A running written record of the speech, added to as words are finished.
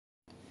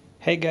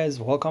Hey guys,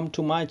 welcome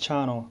to my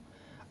channel.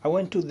 I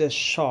went to the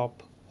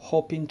shop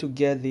hoping to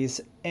get this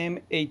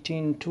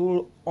M18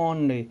 tool,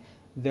 only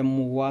the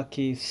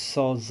Milwaukee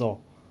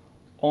Sawzall,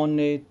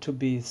 only to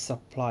be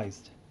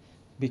surprised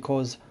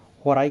because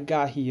what I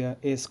got here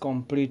is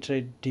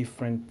completely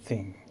different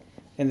thing.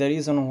 And the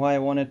reason why I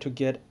wanted to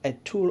get a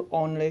tool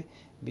only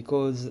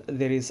because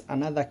there is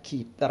another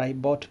kit that I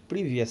bought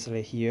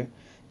previously here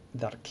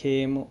that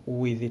came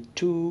with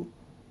two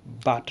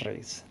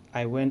batteries.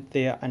 I went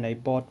there and I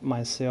bought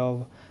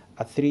myself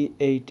a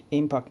 3/8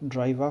 impact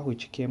driver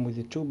which came with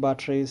the two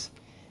batteries,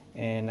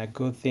 and a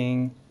good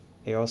thing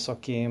it also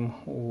came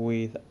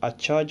with a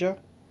charger,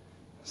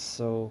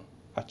 so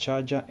a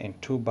charger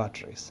and two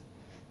batteries.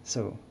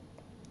 So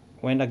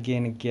went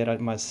again get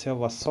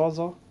myself a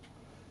Sawzall,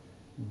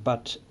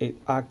 but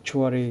I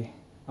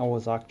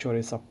was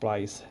actually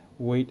surprised.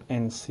 Wait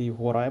and see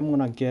what I'm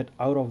gonna get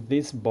out of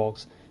this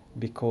box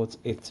because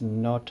it's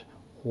not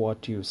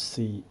what you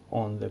see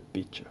on the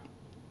picture.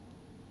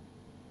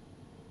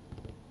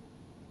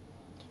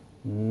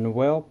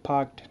 Well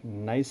packed,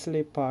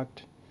 nicely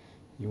packed.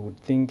 You would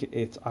think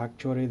it's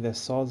actually the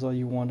Sawzall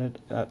you wanted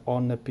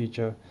on the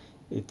picture.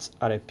 It's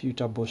a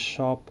reputable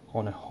shop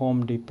on a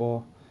Home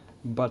Depot,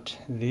 but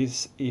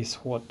this is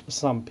what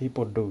some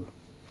people do.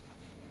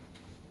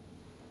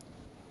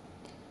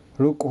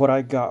 Look what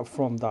I got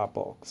from that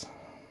box.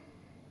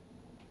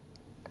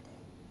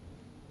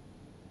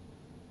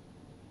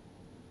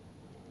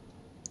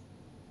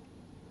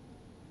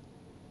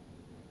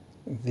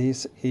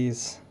 This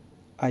is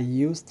a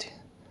used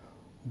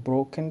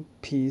broken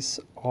piece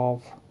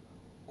of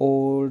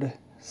old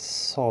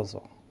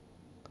Sawzall.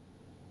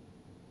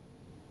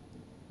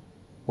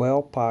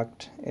 Well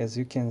packed. As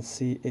you can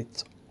see,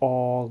 it's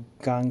all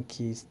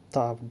gunky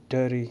stuff,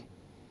 dirty,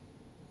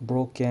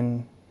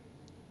 broken,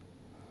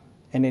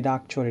 and it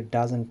actually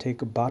doesn't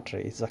take a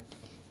battery. It's a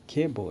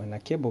cable, and a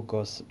cable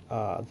goes,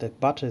 the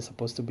battery is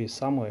supposed to be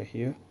somewhere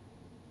here,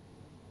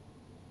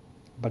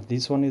 but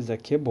this one is a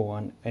cable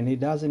one, and it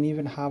doesn't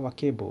even have a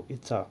cable.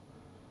 It's a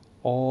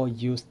all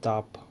used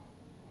up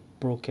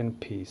broken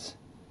piece.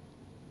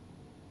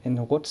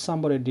 And what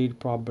somebody did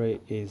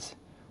probably is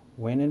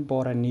went and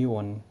bought a new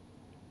one,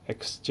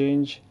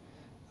 exchange,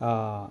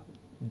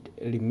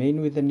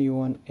 remain with the new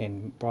one,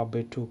 and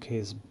probably took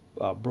his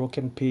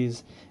broken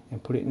piece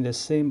and put it in the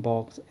same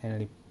box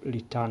and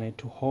return it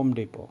to Home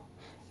Depot.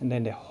 And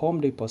then the Home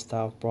Depot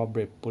staff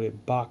probably put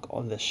it back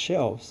on the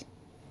shelves.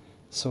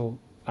 So,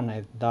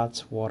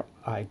 that's what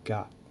I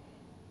got.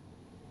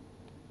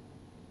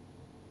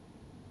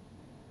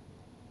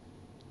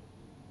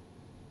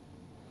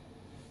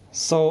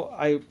 So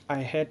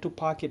I had to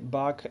pack it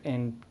back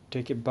and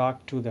take it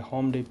back to the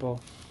Home Depot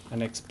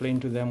and explain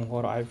to them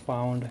what I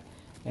found,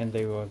 and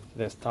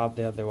the staff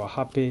there, they were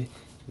happy.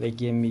 They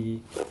gave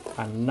me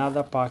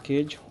another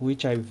package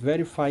which I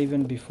verified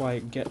even before I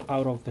get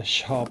out of the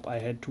shop. I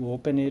had to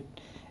open it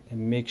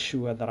and make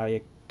sure that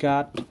I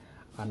got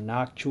an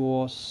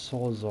actual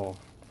Sawzall,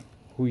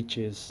 which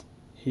is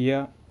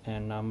here,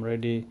 and I'm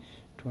ready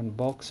to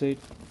unbox it.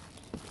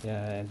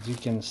 As you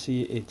can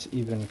see, it's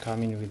even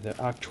coming with the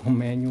actual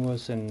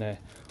manuals and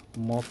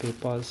more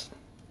papers.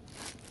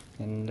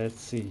 And let's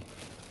see.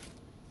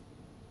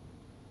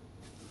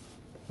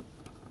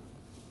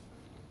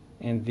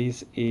 And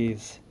this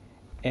is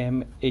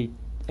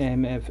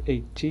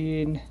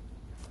MF18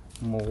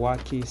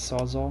 Milwaukee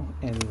Sawzall,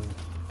 and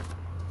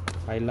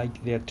I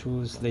like their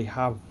tools. They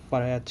have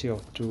variety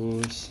of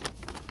tools,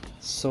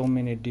 so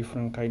many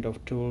different kind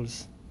of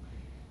tools,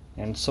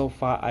 and so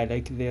far I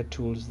like their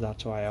tools.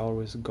 That's why I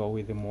always go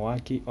with the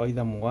Milwaukee, or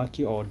either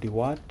Milwaukee or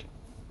DeWatt.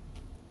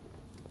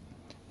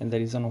 And the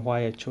reason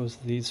why I chose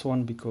this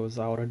one because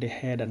I already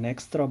had an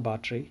extra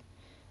battery.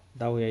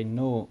 That way I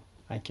know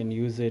I can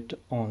use it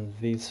on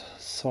this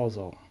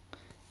Sawzall,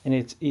 and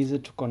it's easy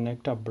to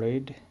connect a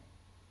blade.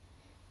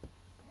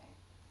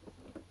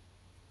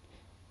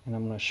 And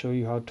I'm going to show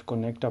you how to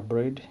connect a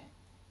blade.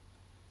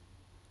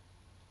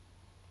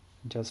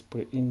 Just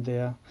put it in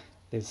there.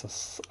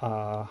 There's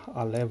a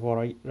lever,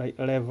 right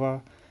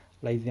lever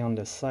right there on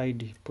the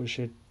side. You push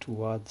it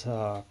towards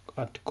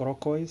at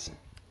clockwise.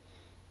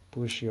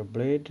 Push your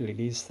blade,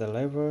 release the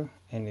lever,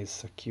 and it's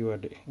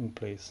secured in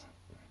place.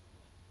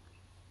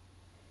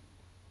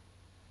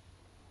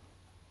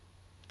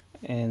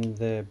 And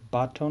the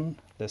button,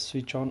 the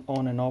switch on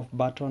and off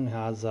button,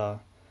 has a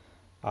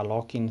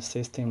locking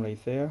system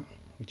right there,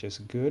 which is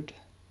good.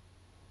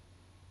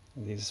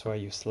 This is where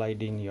you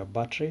slide in your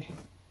battery.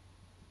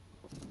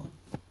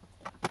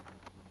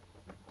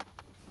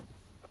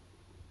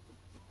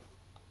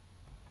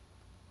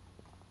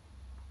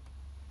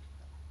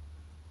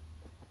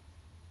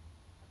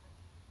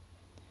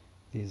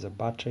 This is a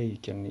battery you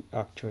can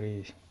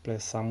actually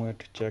place somewhere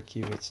to check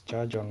if it's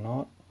charged or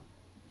not.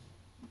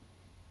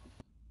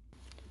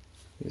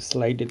 You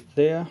slide it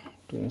there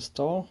to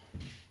install,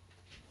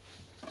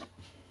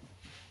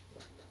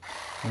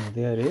 and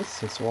there it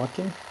is, it's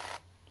working.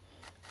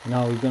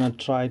 Now we're gonna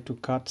try to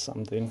cut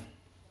something.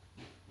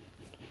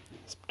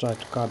 Let's try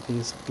to cut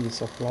this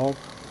piece of log.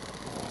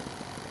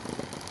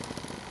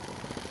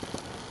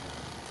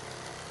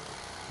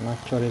 and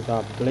actually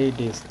the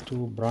blade is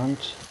too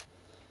blunt,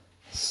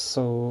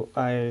 so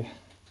I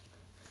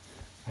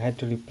had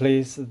to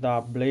replace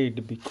the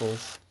blade,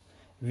 because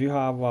if you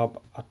have a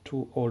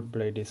too old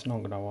blade, it's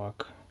not gonna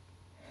work.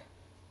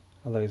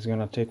 Otherwise it's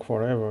gonna take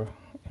forever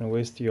and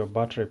waste your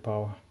battery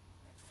power.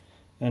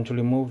 And to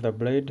remove the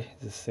blade,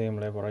 it's the same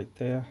level right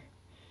there.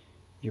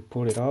 You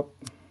pull it up,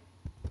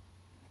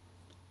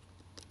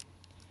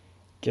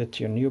 get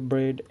your new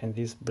blade, and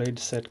this blade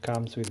set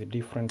comes with a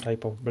different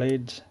type of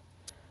blades.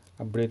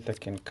 A blade that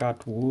can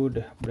cut wood,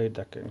 a blade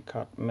that can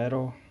cut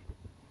metal.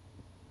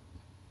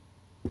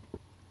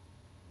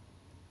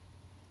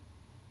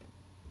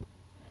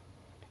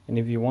 And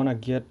if you want to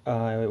get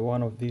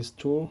one of these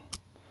tools,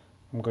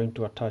 I'm going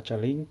to attach a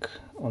link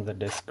on the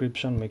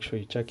description. Make sure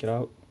you check it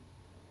out.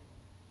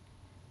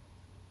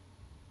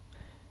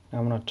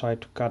 I'm going to try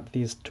to cut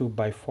these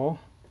 2x4.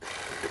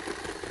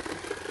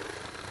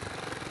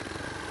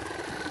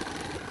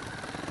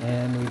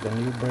 And with the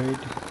new blade,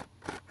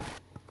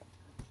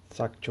 it's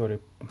actually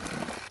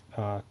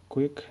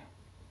quick.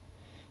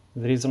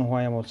 The reason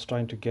why I was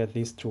trying to get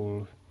this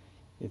tool,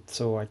 it's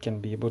so I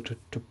can be able to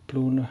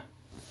prune,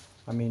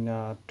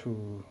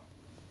 to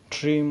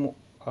trim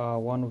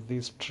one of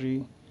these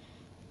trees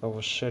that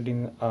was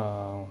shedding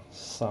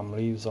some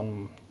leaves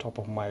on top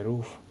of my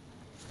roof,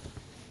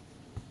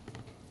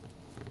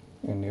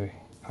 and it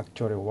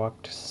actually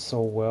worked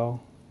so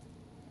well.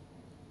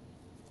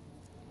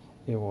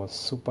 It was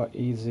super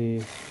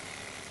easy,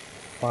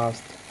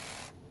 fast.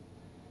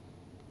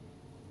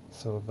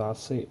 So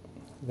that's it.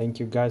 Thank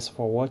you guys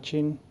for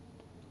watching,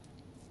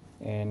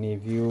 and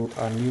if you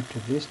are new to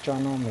this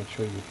channel, make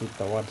sure you hit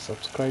the word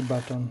subscribe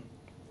button,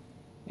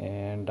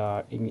 and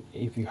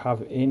if you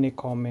have any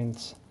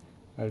comments,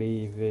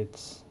 leave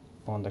it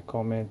on the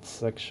comment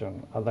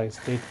section. Otherwise,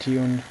 stay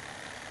tuned.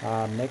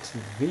 Next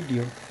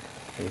video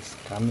is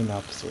coming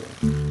up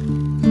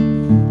soon.